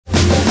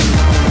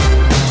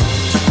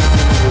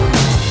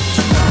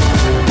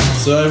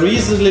So I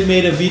recently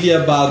made a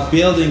video about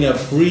building a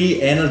free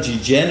energy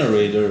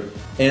generator,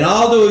 and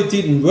although it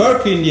didn't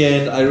work in the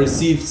end, I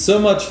received so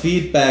much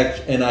feedback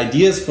and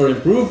ideas for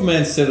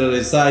improvements that I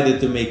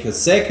decided to make a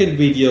second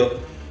video,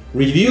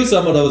 review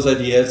some of those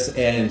ideas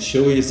and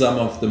show you some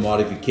of the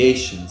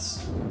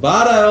modifications.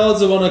 But I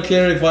also want to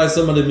clarify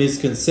some of the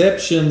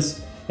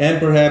misconceptions and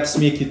perhaps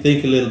make you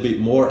think a little bit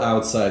more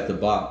outside the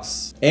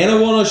box. And I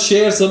want to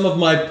share some of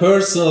my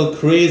personal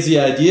crazy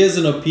ideas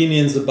and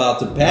opinions about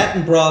the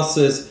patent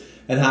process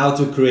and how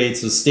to create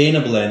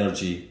sustainable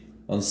energy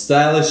on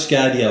Stylish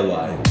Guy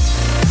DIY.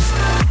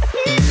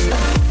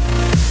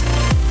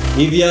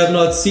 If you have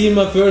not seen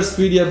my first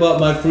video about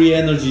my free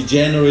energy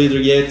generator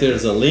yet,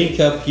 there's a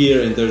link up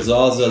here and there's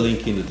also a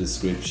link in the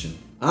description.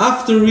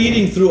 After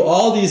reading through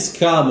all these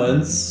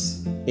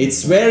comments,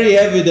 it's very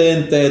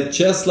evident that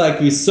just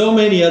like with so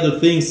many other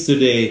things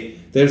today,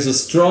 there's a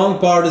strong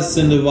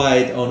partisan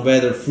divide on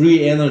whether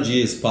free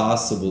energy is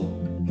possible.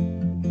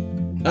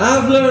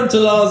 I've learned the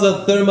laws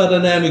of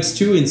thermodynamics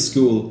too in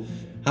school,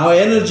 how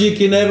energy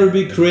can never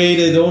be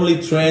created, only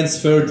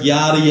transferred,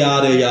 yada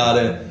yada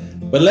yada.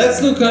 But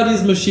let's look how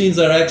these machines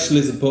are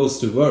actually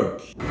supposed to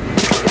work.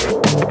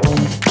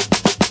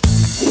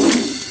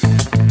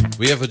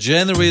 We have a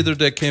generator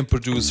that can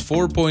produce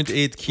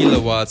 4.8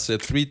 kilowatts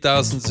at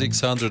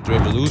 3600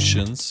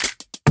 revolutions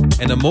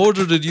and a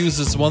motor that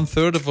uses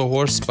 1/3 of a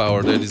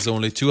horsepower that is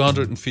only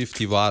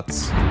 250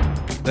 watts.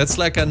 That's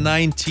like a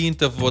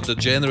 19th of what the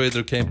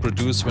generator can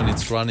produce when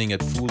it's running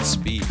at full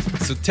speed.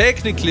 So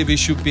technically we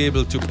should be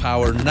able to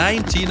power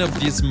 19 of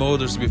these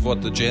motors with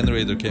what the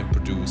generator can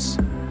produce.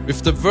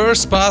 With the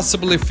worst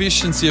possible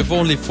efficiency of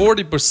only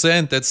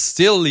 40%, that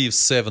still leaves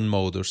 7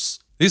 motors.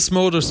 This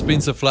motor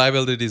spins a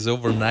flywheel that is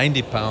over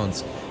 90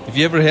 pounds. If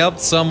you ever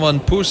helped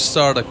someone push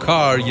start a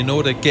car, you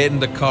know that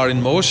getting the car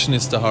in motion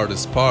is the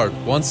hardest part.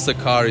 Once the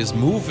car is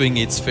moving,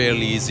 it's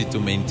fairly easy to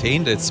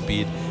maintain that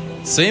speed.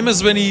 Same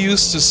as when you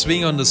used to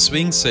swing on the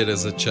swing set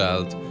as a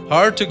child.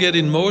 Hard to get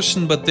in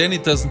motion, but then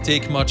it doesn't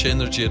take much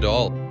energy at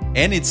all.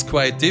 And it's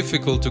quite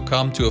difficult to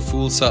come to a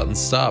full sudden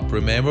stop,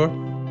 remember?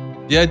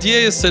 The idea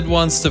is that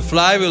once the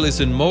flywheel is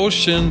in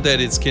motion,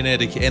 that its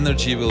kinetic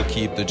energy will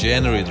keep the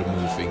generator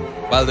moving,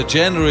 while the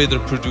generator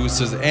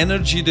produces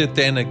energy that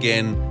then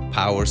again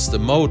powers the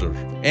motor.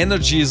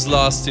 Energy is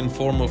lost in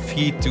form of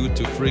heat due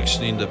to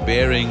friction in the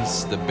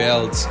bearings, the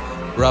belts,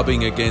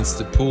 rubbing against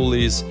the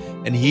pulleys,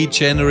 and heat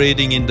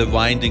generating in the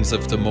windings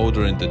of the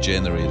motor and the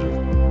generator.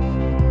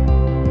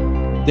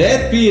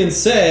 That being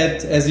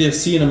said, as you have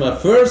seen in my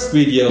first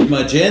video,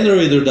 my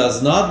generator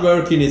does not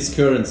work in its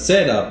current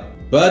setup.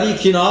 But you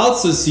can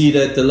also see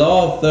that the law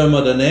of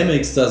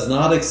thermodynamics does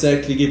not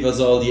exactly give us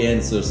all the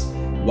answers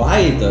why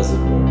it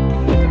doesn't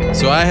work.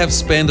 So I have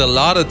spent a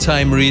lot of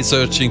time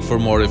researching for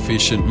more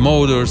efficient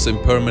motors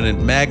and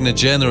permanent magnet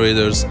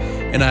generators,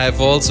 and I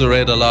have also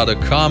read a lot of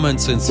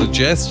comments and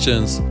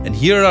suggestions, and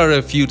here are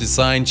a few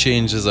design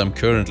changes I'm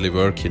currently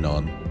working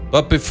on.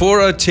 But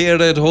before I tear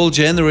that whole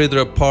generator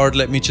apart,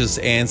 let me just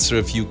answer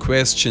a few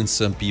questions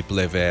some people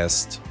have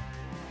asked.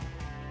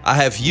 I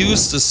have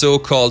used the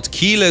so-called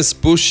keyless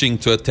bushing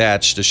to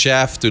attach the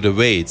shaft to the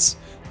weights.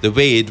 The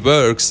way it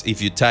works,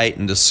 if you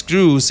tighten the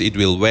screws, it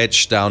will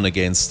wedge down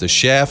against the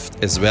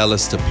shaft as well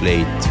as the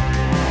plate.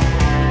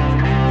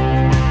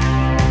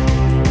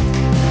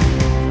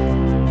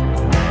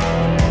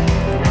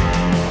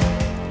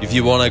 If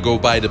you want to go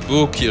by the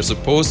book, you're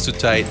supposed to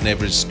tighten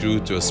every screw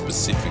to a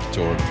specific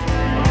torque.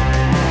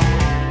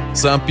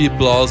 Some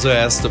people also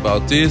asked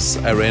about this.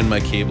 I ran my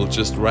cable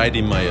just right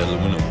in my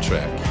aluminum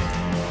track.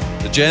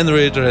 The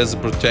generator has a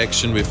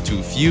protection with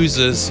 2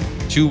 fuses,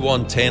 2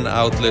 110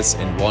 outlets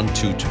and 1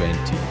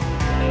 220.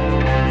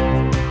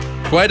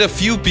 Quite a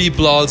few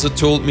people also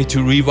told me to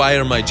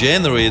rewire my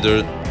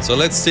generator, so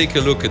let's take a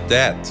look at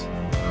that.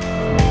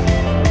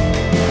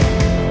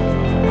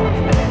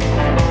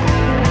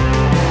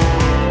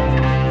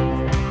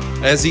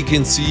 As you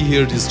can see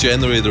here, this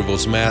generator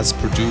was mass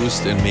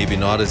produced and maybe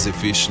not as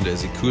efficient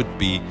as it could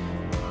be.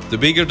 The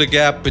bigger the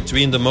gap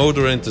between the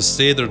motor and the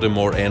stator, the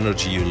more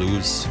energy you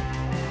lose.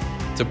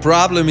 The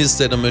problem is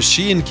that a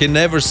machine can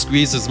never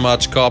squeeze as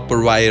much copper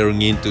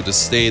wiring into the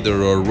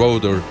stator or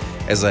rotor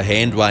as a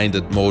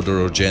hand-winded motor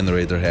or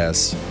generator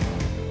has.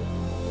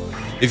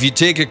 If you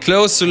take a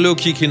closer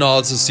look, you can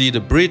also see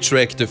the bridge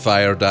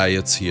rectifier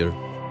diodes here.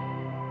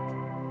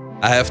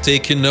 I have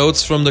taken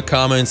notes from the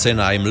comments and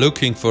I'm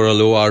looking for a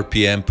low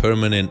RPM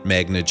permanent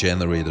magnet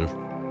generator.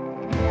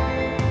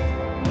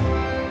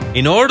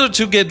 In order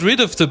to get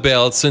rid of the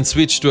belts and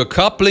switch to a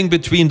coupling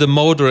between the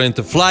motor and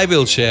the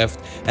flywheel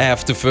shaft, I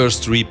have to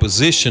first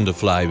reposition the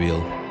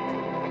flywheel.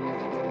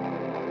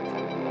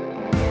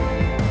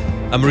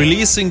 I'm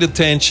releasing the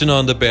tension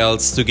on the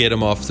belts to get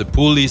them off the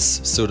pulleys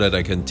so that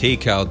I can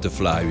take out the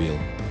flywheel.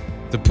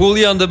 The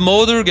pulley on the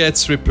motor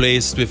gets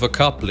replaced with a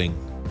coupling.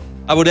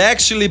 I would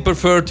actually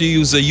prefer to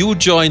use a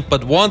U-joint,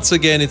 but once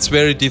again it's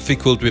very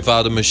difficult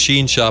without a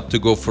machine shop to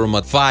go from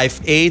a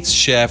 5/8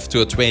 shaft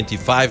to a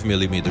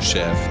 25mm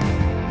shaft.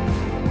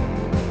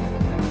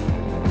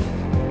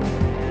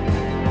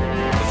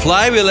 The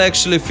flywheel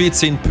actually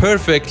fits in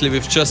perfectly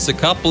with just a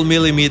couple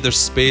millimeters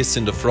space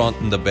in the front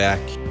and the back.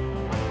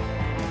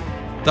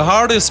 The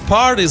hardest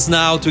part is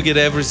now to get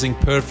everything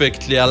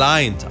perfectly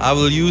aligned. I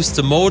will use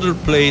the motor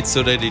plate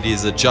so that it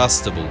is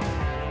adjustable.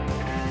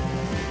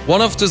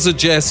 One of the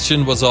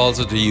suggestions was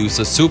also to use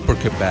a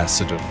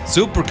supercapacitor.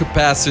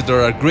 Supercapacitors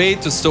are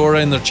great to store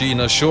energy in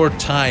a short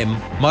time,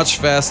 much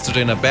faster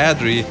than a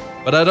battery,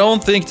 but I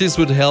don't think this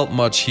would help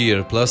much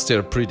here, plus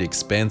they're pretty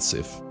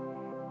expensive.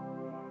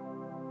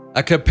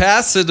 A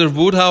capacitor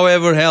would,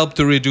 however, help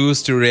to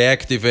reduce the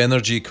reactive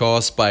energy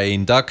caused by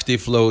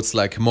inductive loads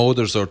like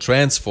motors or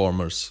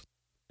transformers.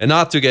 And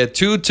not to get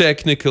too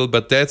technical,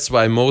 but that's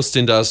why most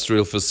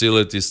industrial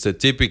facilities that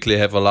typically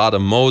have a lot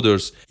of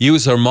motors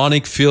use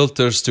harmonic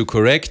filters to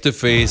correct the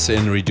phase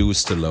and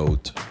reduce the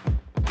load.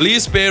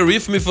 Please bear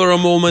with me for a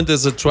moment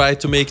as I try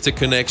to make the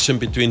connection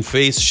between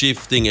phase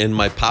shifting and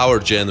my power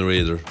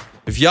generator.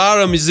 If you are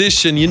a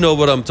musician, you know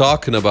what I'm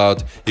talking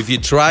about. If you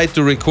try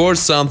to record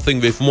something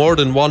with more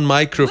than one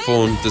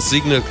microphone, the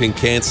signal can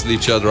cancel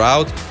each other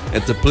out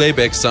and the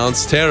playback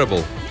sounds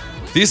terrible.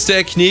 This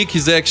technique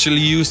is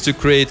actually used to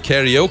create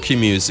karaoke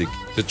music.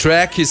 The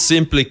track is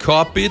simply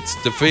copied,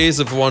 the phase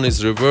of one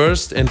is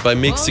reversed, and by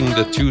mixing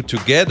the two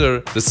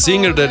together, the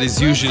singer that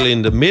is usually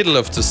in the middle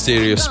of the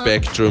stereo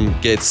spectrum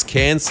gets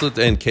cancelled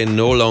and can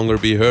no longer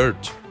be heard.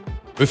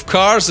 With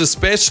cars,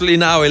 especially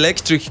now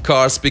electric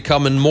cars,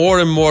 becoming more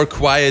and more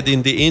quiet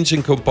in the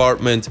engine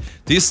compartment,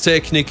 this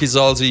technique is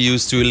also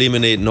used to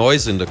eliminate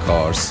noise in the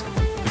cars.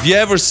 If you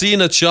ever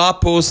seen a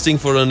job posting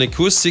for an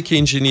acoustic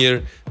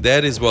engineer,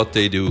 that is what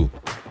they do.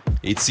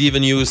 It's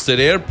even used at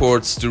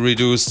airports to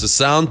reduce the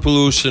sound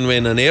pollution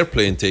when an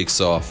airplane takes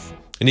off.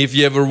 And if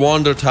you ever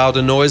wondered how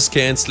the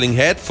noise-cancelling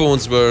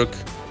headphones work,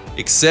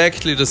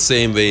 exactly the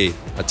same way.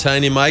 A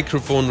tiny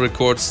microphone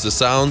records the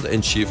sound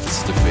and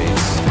shifts the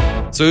phase.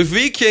 So if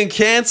we can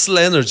cancel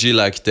energy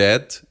like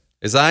that,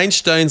 as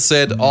Einstein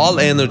said, all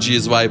energy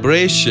is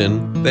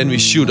vibration, then we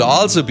should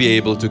also be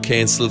able to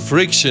cancel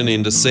friction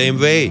in the same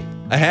way.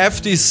 I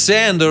have this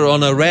sander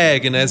on a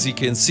rag, and as you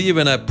can see,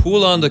 when I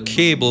pull on the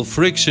cable,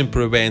 friction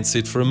prevents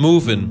it from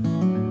moving.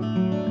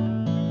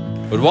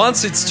 But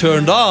once it's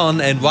turned on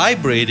and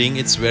vibrating,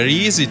 it's very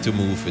easy to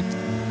move it.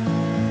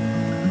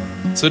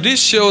 So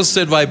this shows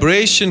that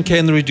vibration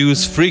can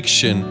reduce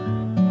friction.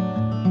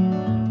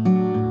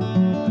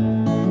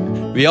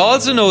 We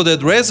also know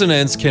that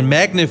resonance can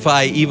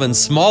magnify even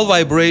small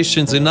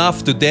vibrations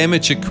enough to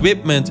damage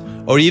equipment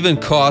or even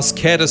cause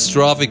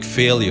catastrophic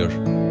failure.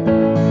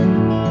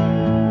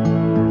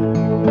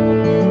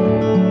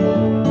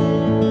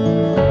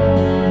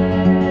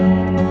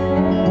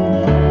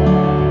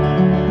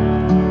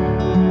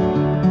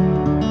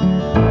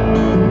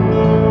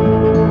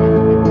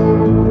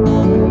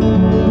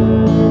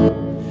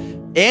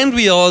 And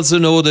we also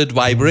know that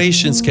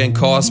vibrations can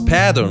cause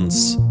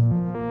patterns.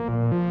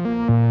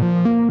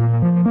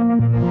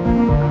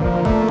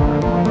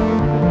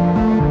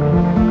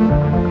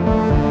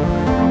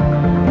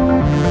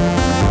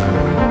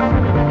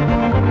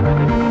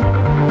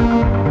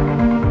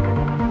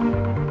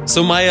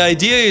 So my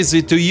idea is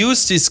to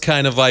use these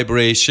kind of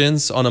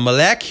vibrations on a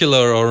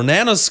molecular or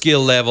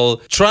nanoscale level,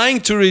 trying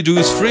to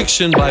reduce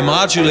friction by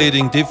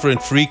modulating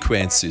different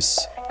frequencies.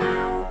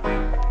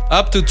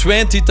 Up to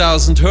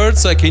 20,000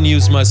 Hz I can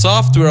use my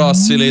software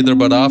oscillator,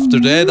 but after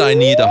that I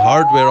need a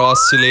hardware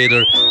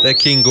oscillator that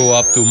can go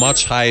up to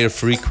much higher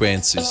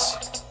frequencies.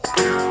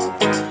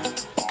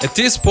 At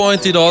this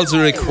point it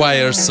also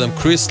requires some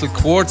crystal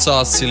quartz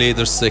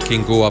oscillators that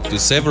can go up to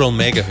several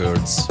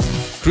megahertz.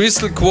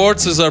 Crystal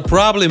quartzes are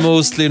probably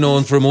mostly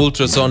known from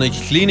ultrasonic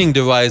cleaning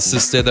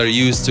devices that are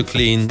used to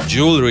clean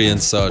jewelry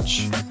and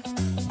such.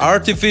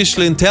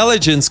 Artificial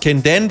intelligence can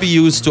then be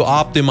used to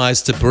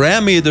optimize the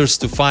parameters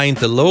to find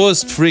the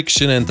lowest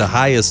friction and the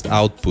highest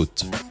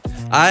output.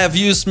 I have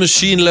used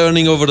machine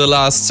learning over the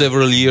last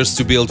several years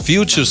to build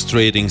futures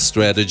trading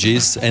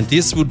strategies, and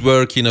this would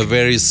work in a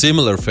very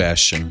similar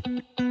fashion.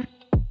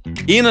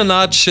 In a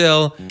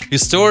nutshell,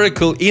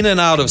 historical in and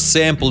out of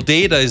sample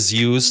data is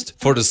used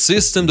for the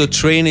system to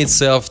train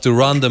itself to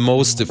run the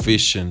most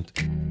efficient.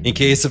 In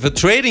case of a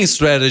trading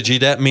strategy,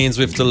 that means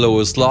with the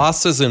lowest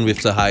losses and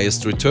with the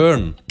highest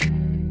return.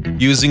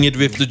 Using it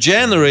with the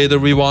generator,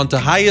 we want the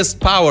highest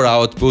power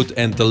output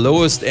and the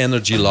lowest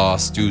energy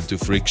loss due to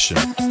friction.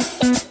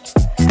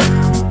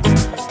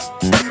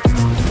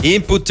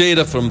 Input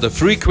data from the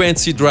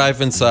frequency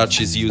drive and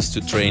such is used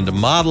to train the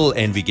model,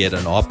 and we get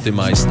an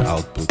optimized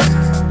output.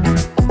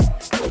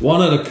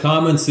 One of the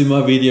comments in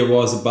my video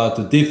was about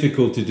the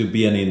difficulty to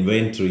be an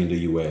inventor in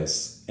the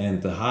US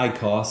and the high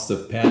cost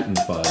of patent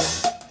filing.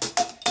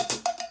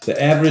 The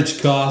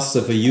average cost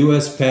of a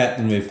US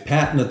patent with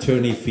patent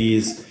attorney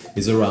fees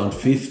is around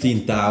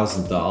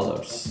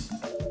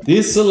 $15,000.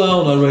 This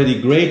alone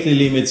already greatly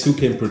limits who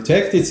can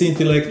protect its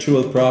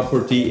intellectual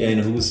property and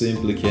who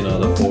simply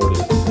cannot afford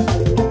it.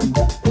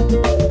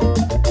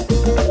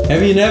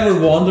 Have you never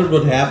wondered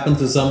what happened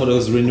to some of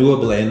those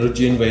renewable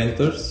energy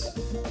inventors?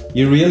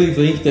 You really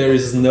think there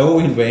is no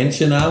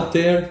invention out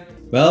there?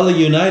 Well, the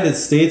United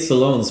States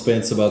alone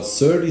spends about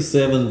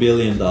 $37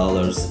 billion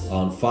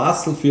on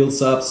fossil fuel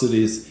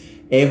subsidies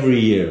every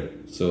year.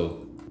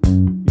 So,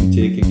 you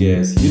take a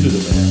guess, you do the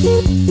math.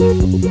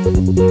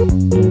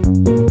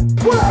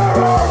 Where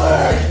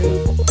are they?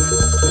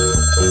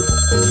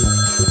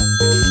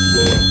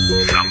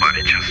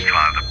 Somebody just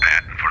filed a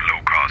patent for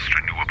low-cost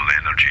renewable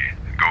energy.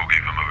 Go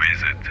give them a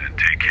visit and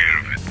take care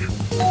of it.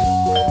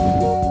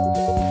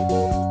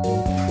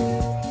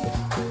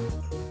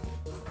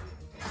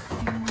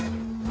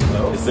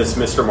 Is this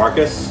Mr.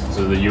 Marcus? This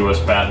is the U.S.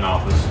 Patent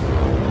Office.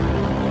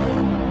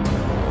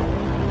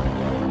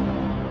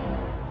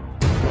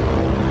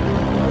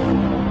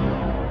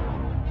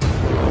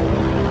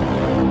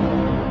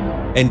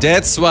 And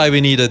that's why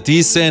we need a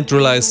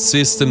decentralized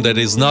system that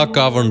is not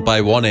governed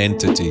by one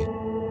entity.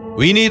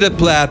 We need a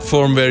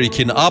platform where you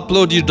can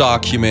upload your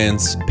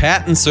documents,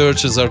 patent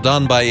searches are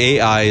done by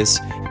AIs,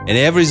 and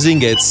everything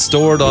gets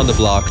stored on the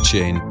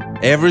blockchain.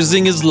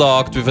 Everything is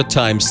locked with a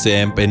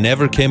timestamp and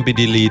never can be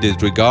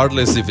deleted,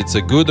 regardless if it's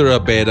a good or a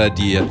bad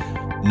idea.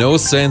 No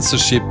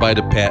censorship by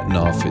the patent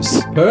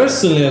office.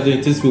 Personally, I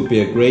think this would be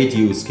a great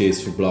use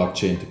case for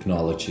blockchain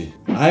technology.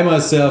 I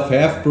myself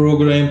have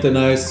programmed an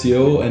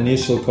ICO,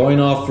 initial coin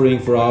offering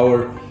for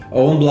our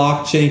own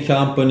blockchain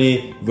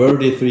company,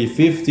 Verdi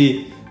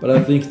 350, but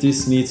I think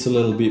this needs a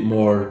little bit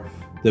more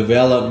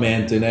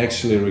development and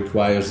actually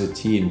requires a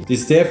team.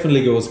 This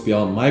definitely goes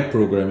beyond my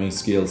programming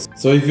skills.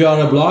 So if you are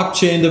a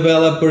blockchain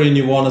developer and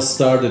you want to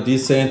start a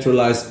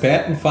decentralized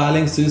patent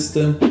filing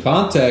system,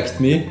 contact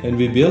me and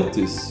we build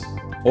this.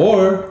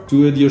 Or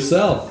do it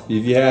yourself.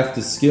 If you have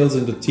the skills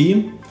and the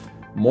team,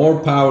 more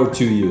power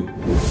to you.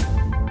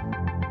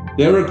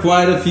 There were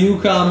quite a few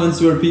comments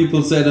where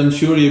people said, I'm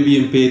sure you're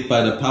being paid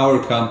by the power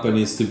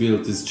companies to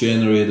build this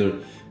generator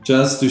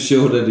just to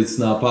show that it's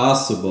not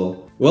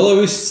possible. Well, I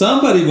wish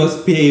somebody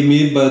was paying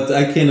me, but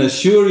I can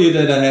assure you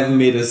that I haven't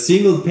made a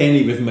single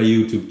penny with my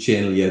YouTube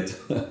channel yet.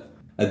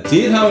 I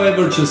did,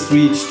 however, just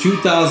reach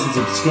 2,000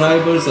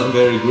 subscribers. I'm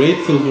very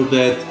grateful for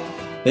that.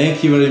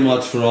 Thank you very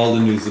much for all the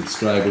new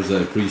subscribers,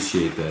 I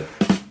appreciate that.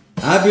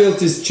 I built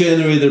this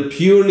generator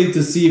purely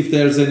to see if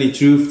there's any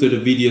truth to the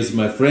videos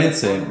my friends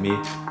sent me.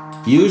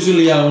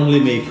 Usually I only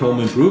make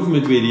home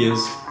improvement videos,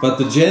 but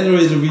the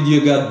generator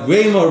video got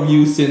way more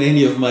views than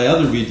any of my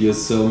other videos,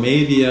 so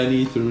maybe I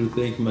need to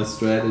rethink my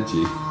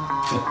strategy.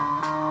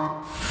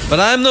 But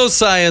I'm no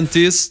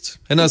scientist,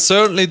 and I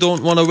certainly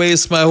don't want to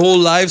waste my whole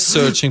life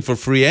searching for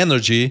free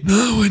energy.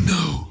 Now I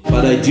know.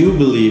 But I do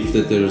believe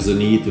that there is a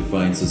need to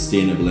find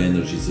sustainable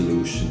energy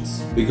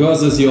solutions.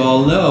 Because as you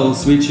all know,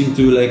 switching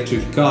to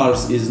electric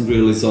cars isn't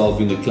really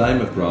solving the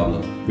climate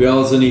problem. We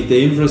also need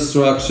the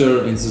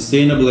infrastructure and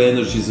sustainable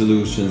energy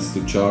solutions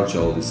to charge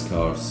all these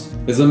cars.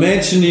 As I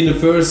mentioned in the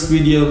first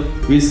video,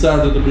 we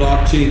started a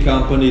blockchain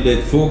company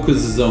that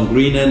focuses on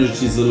green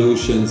energy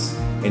solutions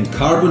and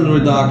carbon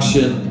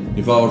reduction,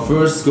 with our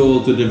first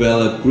goal to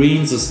develop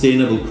green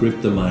sustainable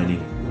crypto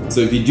mining. So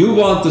if you do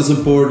want to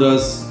support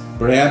us,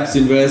 perhaps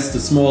invest a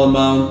small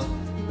amount,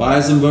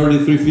 buy some Verdi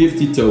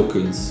 350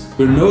 tokens.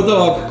 We're no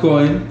dog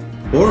coin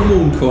or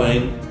moon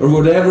coin or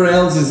whatever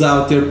else is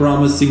out there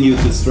promising you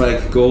to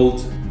strike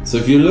gold. So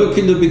if you're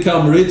looking to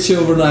become rich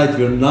overnight,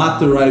 we're not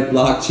the right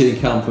blockchain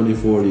company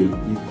for you.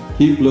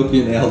 Keep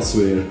looking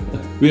elsewhere.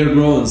 We are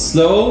growing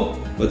slow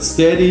but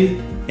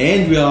steady,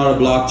 and we are a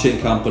blockchain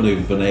company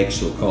with an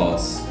actual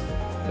cause.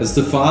 As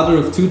the father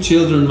of 2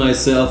 children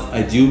myself,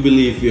 I do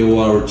believe we owe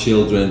our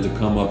children to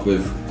come up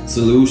with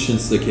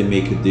solutions that can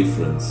make a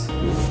difference.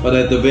 But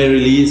at the very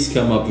least,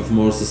 come up with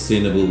more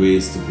sustainable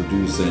ways to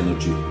produce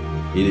energy.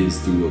 It is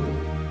doable.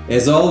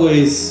 As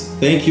always,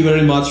 thank you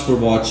very much for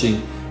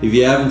watching. If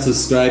you haven't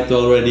subscribed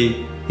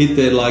already, hit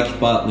that like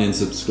button and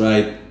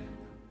subscribe.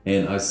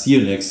 And I'll see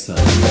you next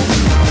time.